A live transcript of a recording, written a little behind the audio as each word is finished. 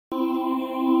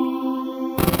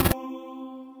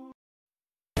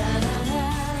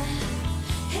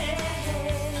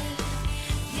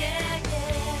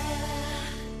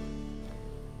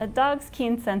A dog's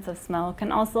keen sense of smell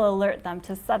can also alert them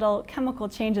to subtle chemical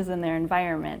changes in their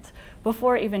environment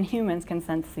before even humans can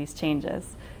sense these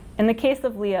changes. In the case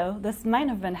of Leo, this might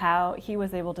have been how he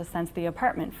was able to sense the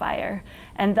apartment fire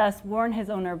and thus warn his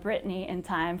owner Brittany in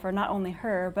time for not only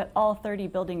her, but all 30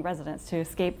 building residents to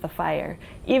escape the fire,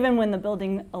 even when the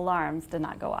building alarms did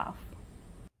not go off.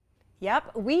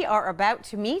 Yep, we are about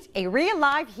to meet a real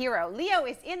live hero. Leo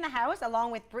is in the house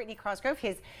along with Brittany Cosgrove,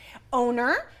 his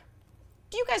owner.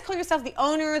 Do you guys call yourself the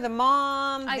owner, the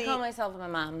mom? I call myself a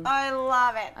mom. I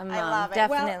love it. A mom, I love it.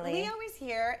 definitely. Well, Leo is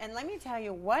here, and let me tell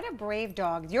you, what a brave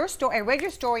dog. Your story. I read your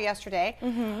story yesterday.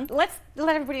 Let's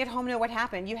let everybody at home know what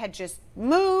happened. You had just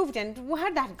moved, and how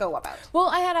did that go about? Well,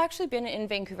 I had actually been in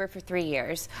Vancouver for 3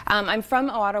 years. I'm from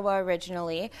Ottawa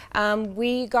originally.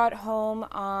 We got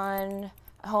home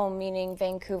meaning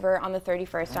Vancouver, on the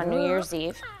 31st on New Year's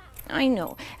Eve. I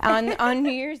know, on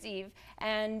New Year's Eve,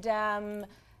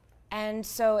 and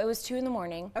so it was 2 in the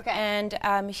morning. Okay.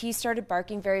 And he started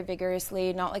barking very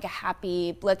vigorously, not like a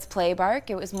happy let's play bark.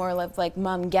 It was more like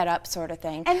mom get up sort of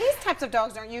thing. And these types of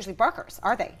dogs aren't usually barkers,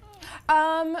 are they?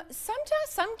 Sometimes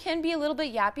some can be a little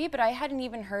bit yappy, but I hadn't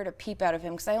even heard a peep out of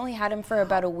him because I only had him for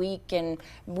about a week and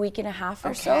a half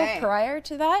or so prior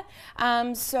to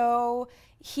that. So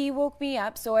he woke me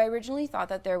up. So I originally thought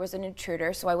that there was an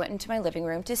intruder, so I went into my living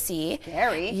room to see.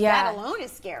 Scary. Yeah. That alone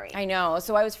is scary. I know.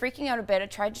 So I was freaking out a bit. I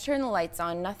tried to turn the lights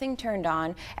on. Nothing turned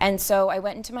on. And so I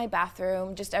went into my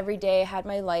bathroom just every day, had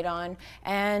my light on,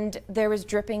 and there was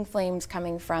dripping flames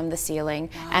coming from the ceiling,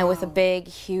 and with a big,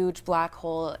 huge black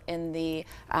hole in the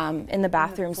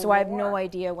bathroom. So I have no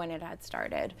idea when it had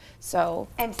started. So.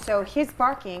 And so his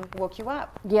barking woke you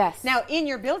up. Yes. Now in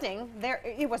your building,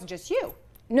 it wasn't just you.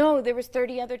 No, there was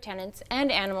 30 other tenants and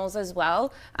animals as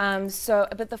well.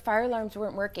 But the fire alarms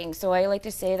weren't working. So I like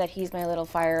to say that he's my little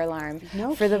fire alarm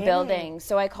for the building.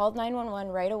 So I called 911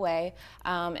 right away.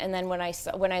 And then when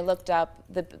I looked up,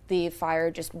 the fire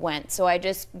just went. So I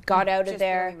just got out of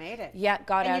there. Just barely made it. Yeah,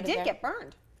 got out of there. And you did get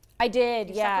burned. I did,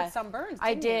 you yeah. suffered some burns,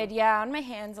 I did, you? yeah, on my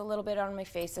hands, a little bit on my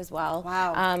face as well.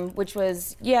 Wow. Which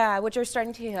are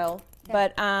starting to heal. Yeah.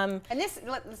 But and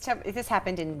this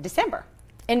happened in December.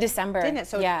 In December. Didn't it?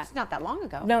 So yeah. It's not that long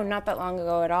ago. No, not that long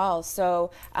ago at all.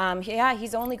 So, yeah,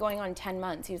 he's only going on 10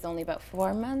 months. He was only about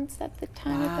 4 months at the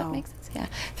time, if that makes sense. Yeah,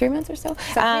 3 months or so.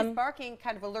 So his barking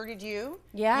kind of alerted you.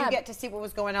 Yeah. You get to see what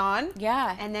was going on.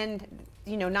 Yeah. And then,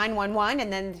 911,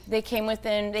 and then they came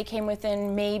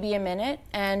within maybe a minute,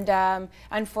 and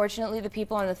unfortunately the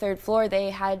people on the 3rd floor,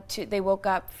 they woke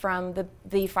up from the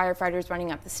firefighters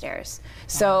running up the stairs.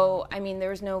 So I mean, there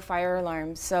was no fire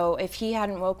alarm. So if he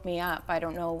hadn't woke me up, I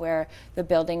don't know where the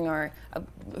building, or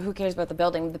who cares about the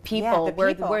building, the people,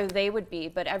 where they would be.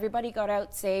 But everybody got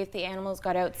out safe, the animals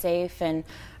got out safe, and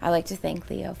I like to thank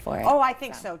Leo for it. Oh, I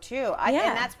think so too.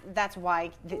 And that's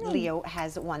why Leo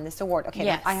has won this award. Okay,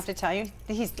 yes. I have to tell you,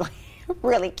 he's like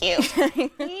really cute.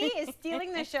 He is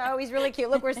stealing the show. He's really cute.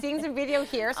 Look, we're seeing some video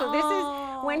here. So this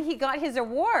is when he got his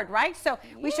award, right? So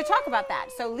we should talk about that.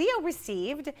 So Leo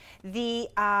received the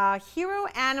Hero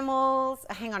Animals,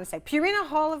 hang on a sec,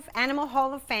 Purina Animal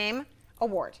Hall of Fame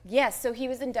award. Yes, so he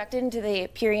was inducted into the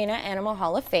Purina Animal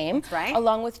Hall of Fame,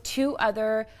 along with 2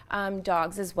 other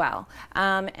dogs as well.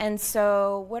 And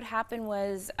so what happened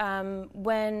was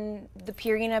when the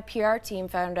Purina PR team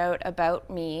found out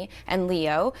about me and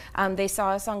Leo, they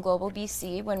saw us on Global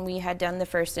BC when we had done the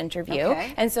first interview.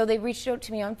 And so they reached out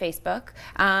to me on Facebook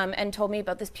and told me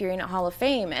about this Purina Hall of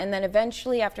Fame. And then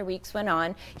eventually, after weeks went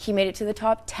on, he made it to the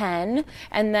top 10.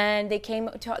 And then they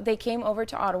came over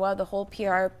to Ottawa, the whole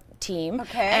PR team,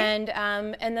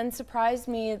 and then surprised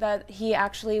me that he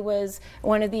actually was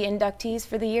one of the inductees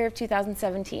for the year of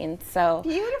 2017. So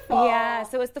beautiful. Yeah,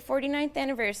 so it's the 49th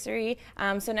anniversary.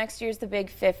 So next year's the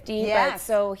big 50. Yes. But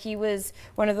so he was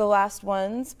one of the last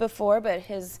ones before, but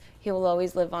he will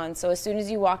always live on. So as soon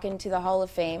as you walk into the Hall of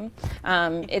Fame,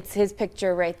 it's his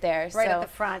picture right there. Right at the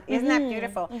front. Isn't that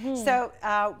beautiful? So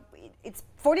it's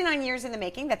 49 years in the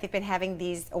making that they've been having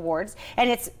these awards,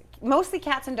 and it's mostly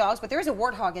cats and dogs, but there is a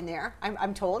warthog in there,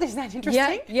 I'm told. Isn't that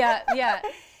interesting? Yeah.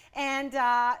 And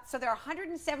so there are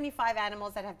 175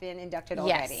 animals that have been inducted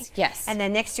already. Yes. And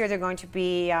then next year they're going to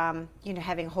be,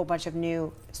 having a whole bunch of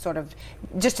new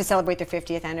just to celebrate their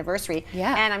 50th anniversary.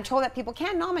 Yeah. And I'm told that people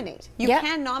can nominate. You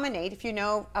can nominate if you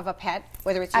know of a pet,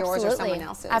 whether it's yours or someone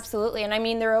else's. Absolutely. And I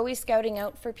mean, they're always scouting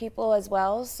out for people as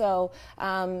well. So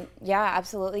yeah,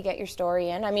 absolutely get your story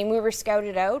in. I mean, we were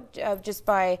scouted out just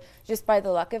by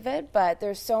the luck of it, but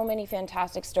there's so many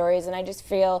fantastic stories, and I just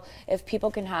feel if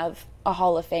people can have a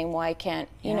Hall of Fame. Why can't,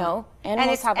 you know,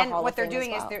 animals have a Hall of Fame? And what they're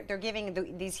doing is they're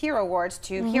giving these hero awards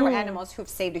to hero animals who've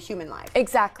saved a human life.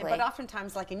 Exactly. But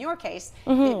oftentimes, like in your case,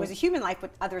 it was a human life,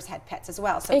 but others had pets as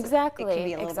well. So exactly. it can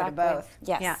be a little bit of both.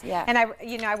 Yes. Yeah. And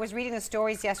I was reading the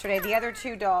stories yesterday. The other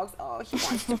two dogs, oh, he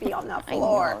wants to be on the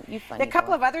floor. I know, you funny a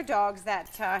couple of other dogs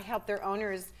that helped their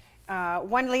owners.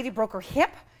 One lady broke her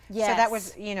hip. Yes. So that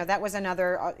was, that was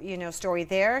another, story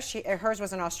there. Hers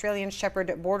was an Australian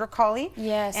Shepherd Border Collie.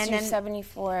 Yes, and then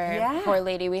 74. Yeah. Poor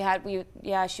lady.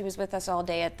 She was with us all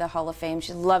day at the Hall of Fame.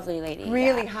 She's a lovely lady.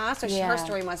 Really, huh? So her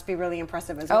story must be really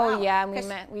impressive as well. Oh yeah,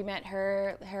 and we met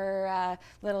her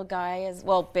little guy as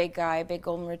well, big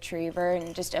golden retriever,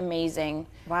 and just amazing.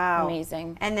 Wow.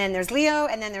 Amazing. And then there's Leo,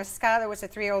 and then there's Skylar, was a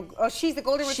 3-year-old. Oh, she's the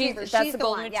golden retriever. That's the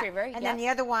golden retriever. Yeah. And then the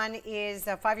other one is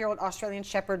a 5-year-old Australian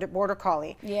Shepherd Border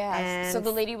Collie. Yeah. Yes. So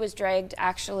the lady was dragged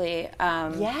actually,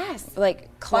 yes, like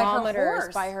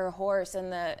kilometers by her horse,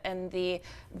 and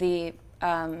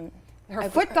her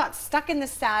foot got stuck in the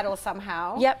saddle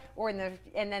somehow. Yep.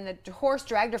 And then the horse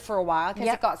dragged her for a while because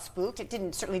it got spooked. It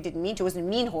certainly didn't mean to. It wasn't a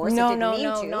mean horse. No, it didn't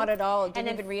mean to. Not at all.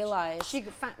 Didn't even realize. She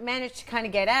managed to kind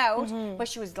of get out, but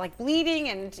she was like bleeding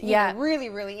and really,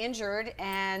 really injured.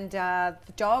 And the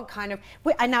dog kind of.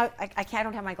 Now I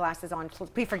don't have my glasses on.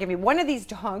 Please forgive me. One of these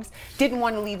dogs didn't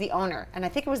want to leave the owner, and I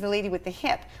think it was the lady with the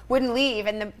hip wouldn't leave,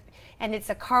 and it's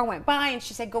a car went by, and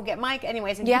she said, "Go get Mike."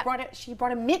 Anyways, and she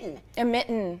brought a mitten. A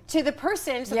mitten to the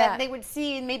person so that they would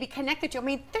see and maybe connect it to. I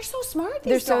mean, they're so smart.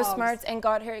 They're so smart, and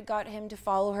got him to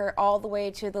follow her all the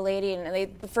way to the lady.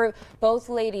 And for both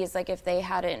ladies, like if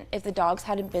the dogs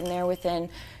hadn't been there within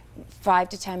 5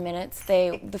 to 10 minutes,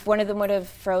 one of them would have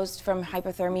froze from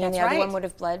hypothermia, and the other one would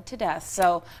have bled to death.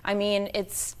 So I mean,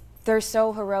 they're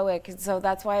so heroic. So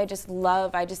that's why I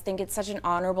just think it's such an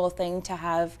honorable thing to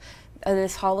have.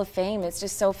 This Hall of Fame. It's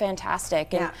just so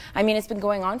fantastic, and I mean, it's been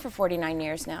going on for 49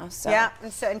 years now. So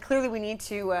and clearly we need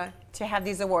to have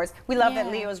these awards. We love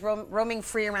that Leo's roaming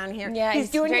free around here. Yeah, he's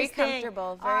doing very his thing.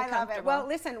 comfortable. Very comfortable. Well,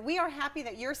 listen, we are happy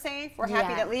that you're safe. We're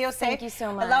happy that Leo's safe. Thank you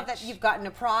so much. I love that you've gotten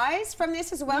a prize from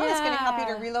this as well. It's going to help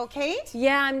you to relocate.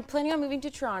 Yeah, I'm planning on moving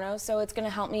to Toronto, so it's going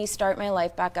to help me start my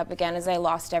life back up again as I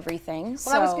lost everything.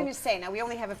 Well, I was going to say, now we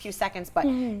only have a few seconds, but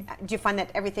do you find that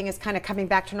everything is kind of coming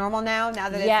back to normal now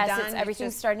that it's done? Yes,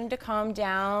 everything's starting to calm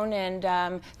down,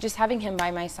 and just having him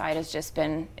by my side has just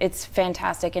been, it's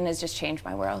fantastic and has just changed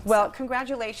my world. Well,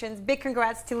 congratulations. Big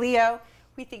congrats to Leo.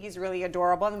 We think he's really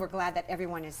adorable, and we're glad that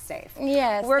everyone is safe.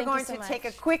 Yes, we're going to take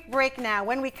a quick break now.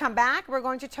 When we come back, we're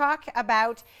going to talk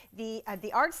about the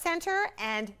Arts Center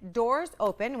and Doors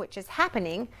Open, which is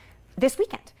happening this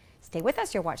weekend. Stay with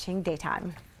us. You're watching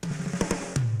Daytime.